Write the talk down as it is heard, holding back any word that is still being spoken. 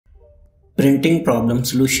Printing problem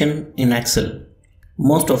solution in Excel.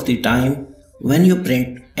 Most of the time when you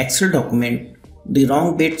print Excel document, the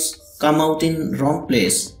wrong bits come out in wrong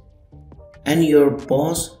place and your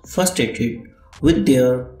boss frustrated with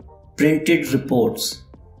their printed reports.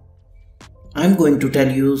 I'm going to tell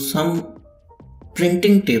you some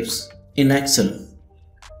printing tips in Excel.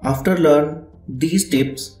 After learn these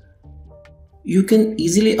tips, you can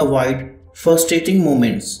easily avoid frustrating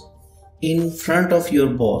moments in front of your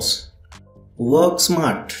boss. Work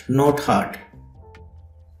smart, not hard.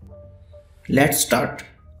 Let's start.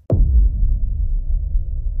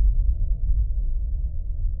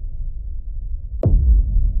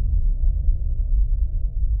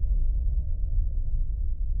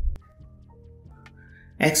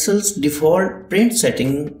 Excel's default print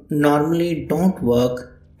setting normally don't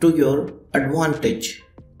work to your advantage.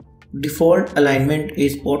 Default alignment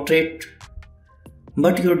is portrait,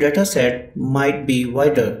 but your dataset might be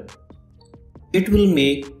wider. It will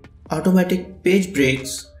make automatic page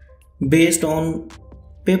breaks based on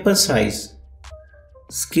paper size,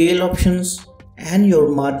 scale options and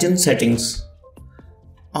your margin settings.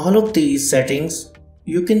 All of these settings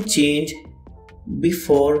you can change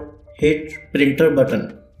before hit printer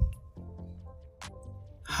button.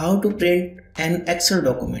 How to print an Excel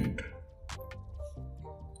document?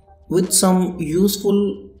 With some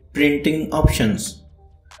useful printing options.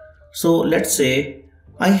 So let's say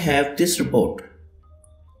I have this report.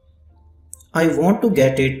 I want to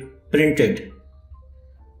get it printed.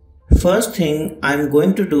 First thing I'm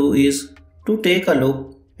going to do is to take a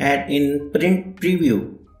look at in print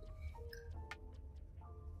preview.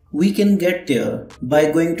 We can get there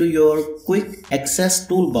by going to your quick access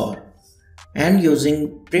toolbar and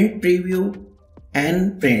using print preview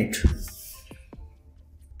and print.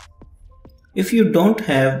 If you don't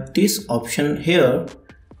have this option here,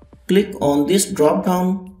 click on this drop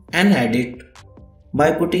down and add it by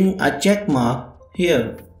putting a check mark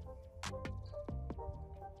here.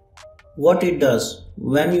 What it does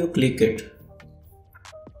when you click it,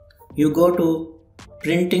 you go to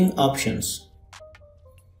printing options.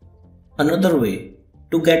 Another way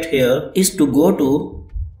to get here is to go to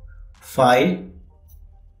file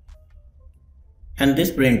and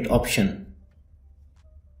this print option.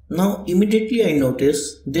 Now immediately I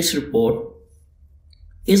notice this report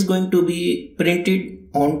is going to be printed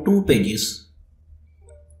on 2 pages.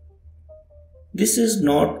 This is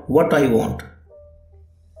not what I want.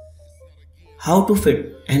 How to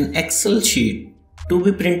fit an Excel sheet to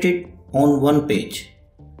be printed on 1 page?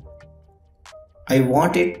 I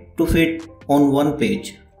want it to fit on 1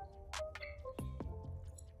 page.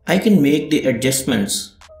 I can make the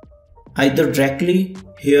adjustments either directly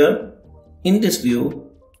here in this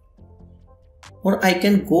view, or I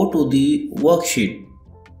can go to the worksheet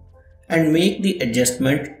and make the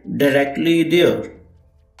adjustment directly there.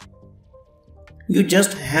 You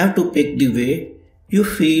just have to pick the way you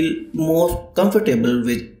feel most comfortable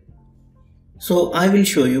with. So I will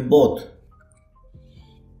show you both.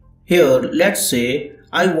 Here let's say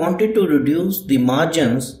I wanted to reduce the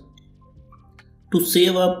margins to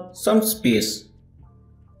save up some space.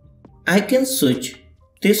 I can switch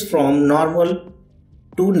this from normal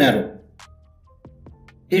to narrow.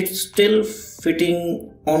 It's still fitting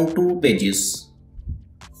on 2 pages.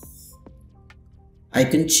 I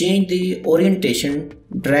can change the orientation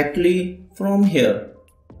directly from here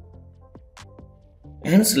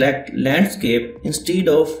and select landscape instead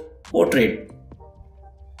of portrait.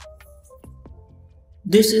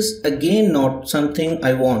 This is again not something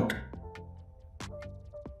I want.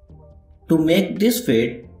 To make this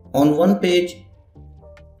fit on 1 page,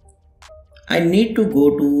 I need to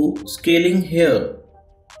go to scaling here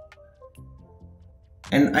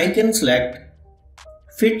and I can select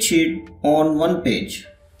fit sheet on 1 page.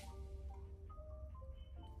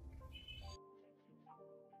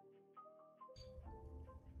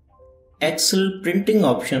 Excel printing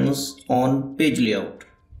options on page layout.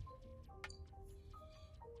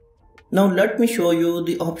 Now let me show you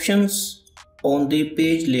the options on the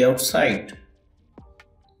page layout side.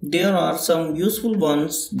 There are some useful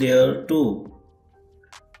ones there too.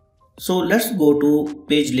 So let's go to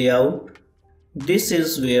page layout. This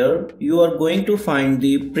is where you are going to find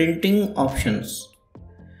the printing options.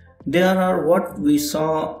 There are what we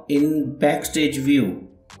saw in backstage view.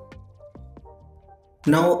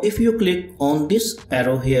 Now if you click on this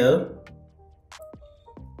arrow here,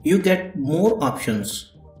 you get more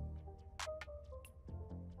options.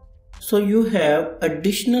 So you have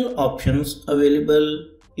additional options available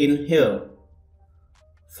in here.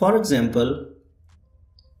 For example,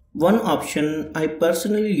 one option I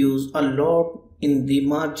personally use a lot in the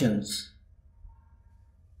margins.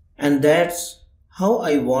 And that's how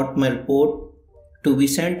I want my report to be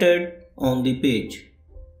centered on the page.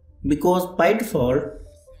 Because by default,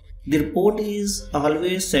 the report is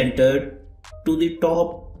always centered to the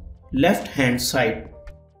top left hand side.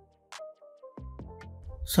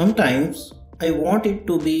 Sometimes I want it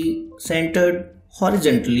to be centered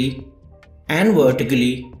horizontally and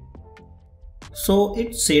vertically so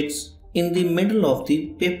it sits in the middle of the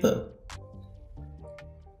paper.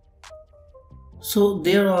 So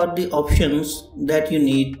there are the options that you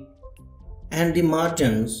need and the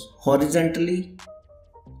margins horizontally,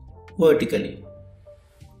 vertically.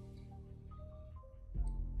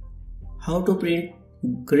 How to print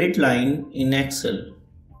grid line in Excel?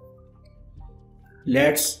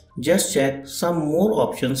 Let's just check some more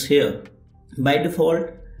options here. By default,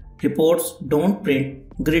 reports don't print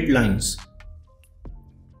grid lines.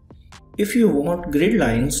 If you want grid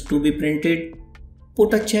lines to be printed,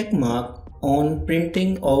 put a check mark on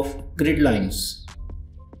printing of grid lines.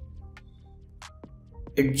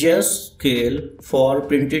 Adjust scale for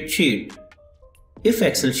printed sheet. If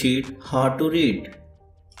Excel sheet hard to read.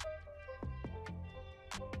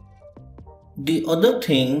 The other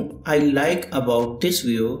thing I like about this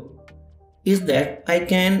view is that I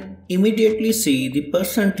can immediately see the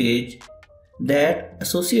percentage that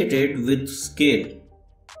associated with scale.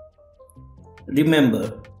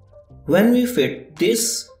 Remember, when we fit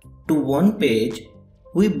this to one page,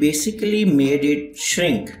 we basically made it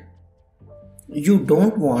shrink. You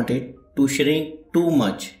don't want it to shrink too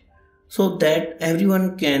much so that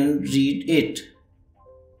everyone can read it.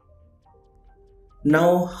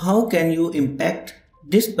 Now, how can you impact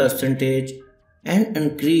this percentage and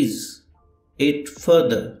increase it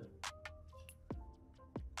further?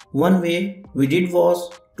 One way we did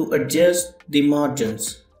was to adjust the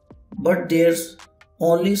margins, but there's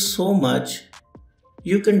only so much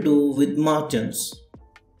you can do with margins.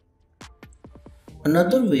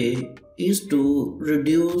 Another way is to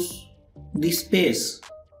reduce the space.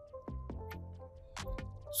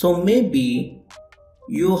 So maybe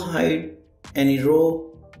you hide any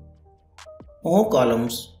row or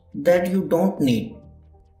columns that you don't need.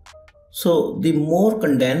 So the more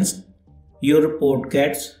condensed your report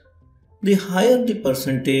gets, the higher the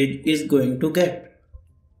percentage is going to get.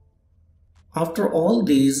 After all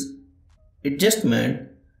these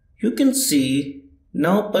adjustments, you can see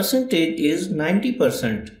now percentage is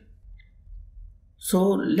 90%. So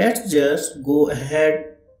let's just go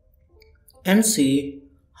ahead and see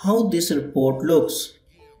how this report looks.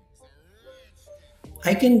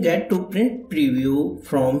 I can get to print preview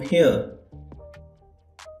from here.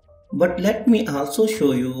 But let me also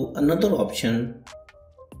show you another option.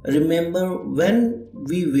 Remember, when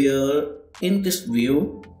we were in this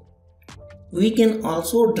view, we can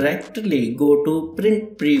also directly go to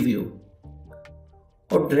print preview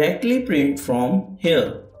or directly print from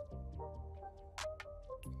here.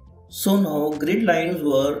 So now grid lines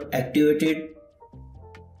were activated.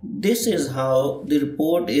 This is how the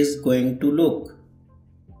report is going to look.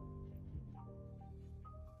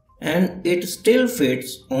 And it still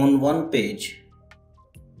fits on one page.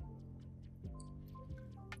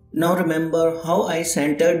 Now remember how I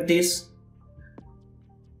centered this?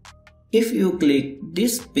 If you click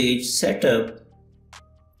this page setup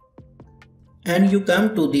and you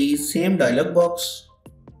come to the same dialog box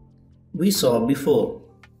we saw before.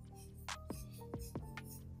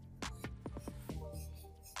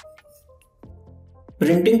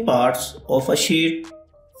 Printing parts of a sheet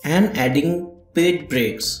and adding page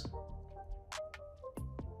breaks.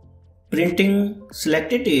 Printing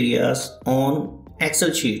selected areas on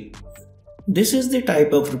Excel sheet. This is the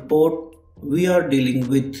type of report we are dealing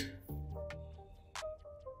with.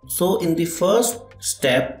 So in the first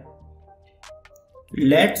step,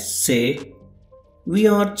 let's say we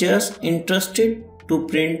are just interested to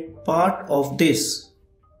print part of this.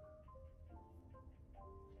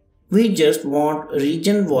 We just want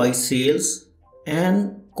region-wise sales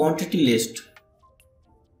and quantity list.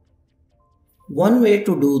 One way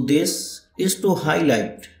to do this is to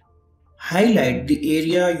highlight the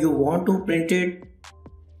area you want to print it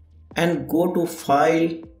and go to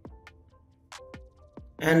File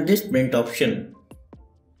and this print option.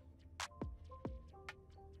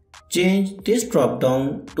 Change this drop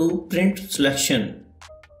down to print selection.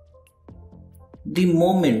 The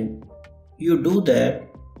moment you do that,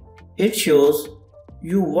 it shows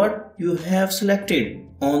you what you have selected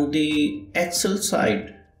on the Excel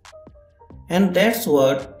side, and that's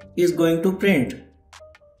what is going to print.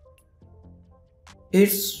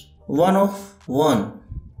 It's 1 of 1.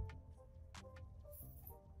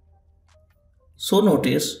 So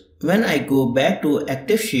notice when I go back to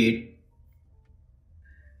active sheet,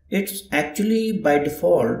 It's actually by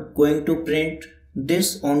default going to print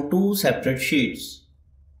this on two separate sheets.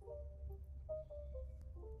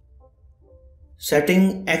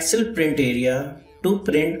 Setting Excel print area to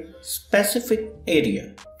print specific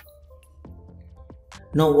area.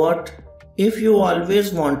 Now what if you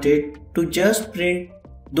always wanted to just print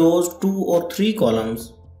those 2 or 3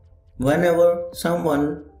 columns whenever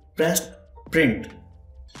someone pressed print?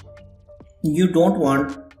 You don't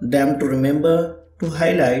want them to remember to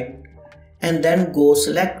highlight and then go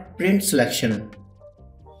select print selection.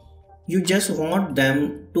 You just want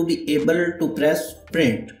them to be able to press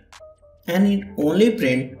print and it only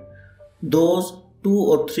print those 2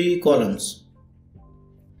 or 3 columns.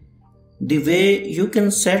 The way you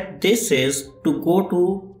can set this is to go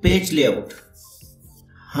to page layout,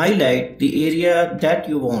 highlight the area that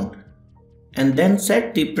you want and then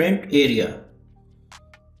set the print area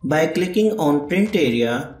by clicking on print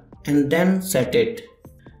area and then set it.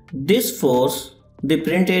 This forces the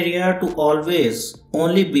print area to always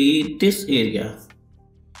only be this area.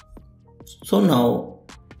 So now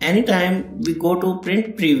anytime we go to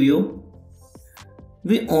print preview,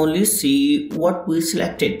 we only see what we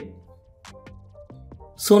selected.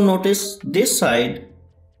 So notice this side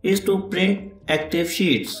is to print active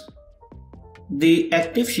sheets. The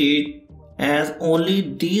active sheet has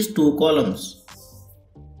only these 2 columns.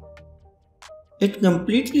 It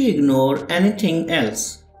completely ignores anything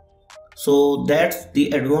else. So that's the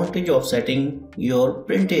advantage of setting your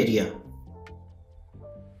print area.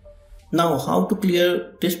 Now how to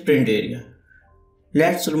clear this print area?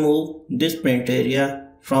 Let's remove this print area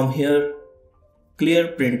from here. Clear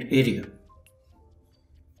print area.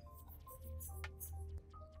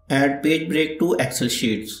 Add page break to Excel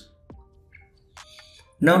sheets.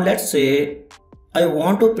 Now let's say I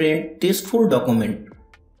want to print this full document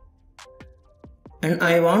and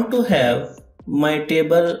I want to have my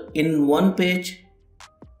table in one page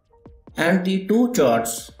and the 2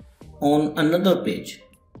 charts on another page.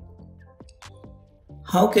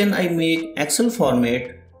 How can I make Excel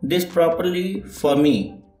format this properly for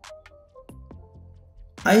me?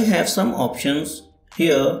 I have some options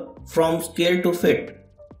here from scale to fit.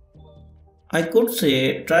 I could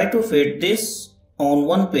say try to fit this on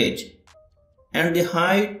one page and the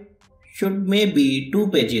height should maybe 2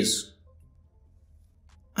 pages.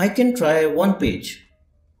 I can try 1 page.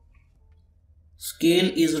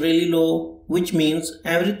 Scale is really low, which means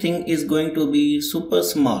everything is going to be super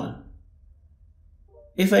small.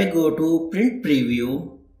 If I go to print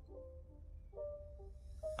preview,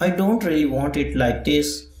 I don't really want it like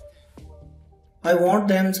this. I want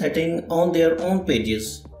them setting on their own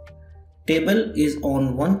pages. Table is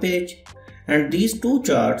on one page and these 2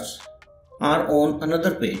 charts are on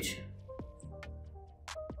another page.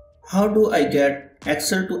 How do I get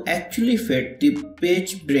Excel to actually fit the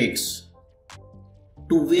page breaks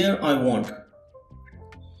to where I want?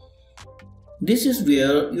 This is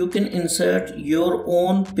where you can insert your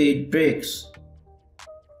own page breaks.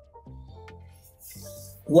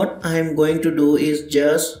 What I am going to do is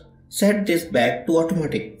just set this back to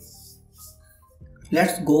automatic.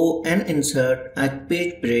 Let's go and insert a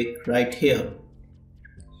page break right here.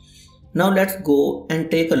 Now let's go and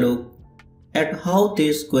take a look at how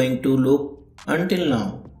this is going to look until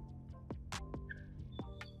now.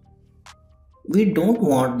 We don't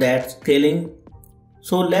want that scaling,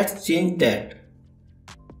 so let's change that.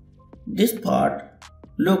 This part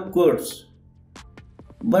looks good,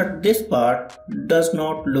 but this part does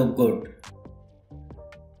not look good.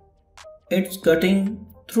 It's cutting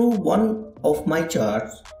through one of my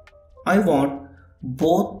charts. I want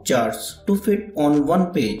both charts to fit on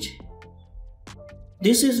one page.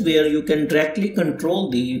 This is where you can directly control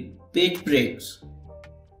the page breaks.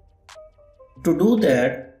 To do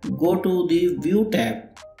that, go to the View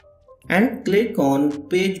tab and click on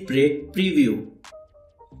Page Break Preview.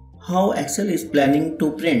 How Excel is planning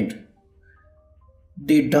to print.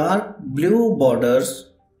 The dark blue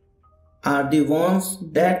borders are the ones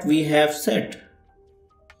that we have set,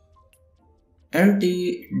 and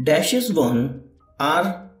the dashes one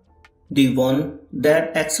are the one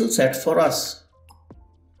that Excel set for us.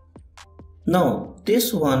 Now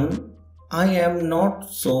this one I am not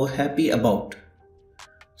so happy about,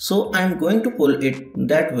 so I am going to pull it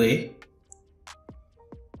that way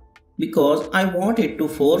because I want it to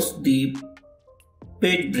force the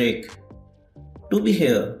page break to be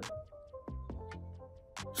here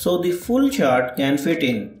so the full chart can fit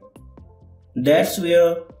in. That's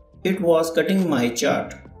where it was cutting my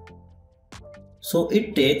chart. So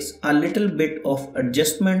it takes a little bit of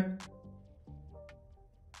adjustment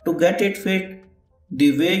to get it fit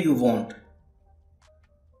the way you want.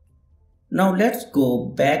 Now let's go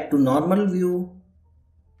back to normal view.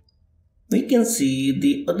 We can see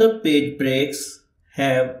the other page breaks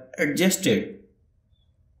have adjusted.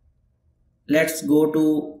 Let's go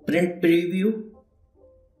to print preview.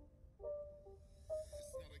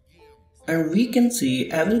 And we can see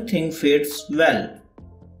everything fits well.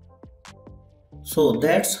 So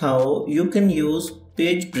that's how you can use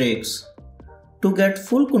page breaks to get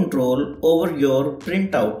full control over your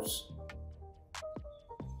printouts.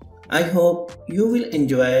 I hope you will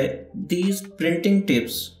enjoy these printing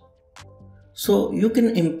tips so you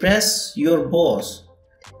can impress your boss.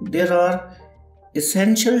 There are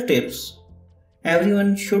essential tips.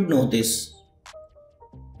 Everyone should know this.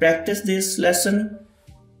 Practice this lesson.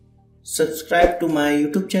 Subscribe to my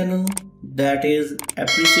YouTube channel. That is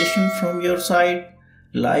appreciation from your side.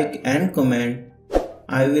 Like and comment.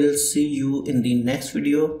 I will see you in the next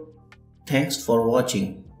video. Thanks for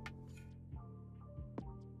watching.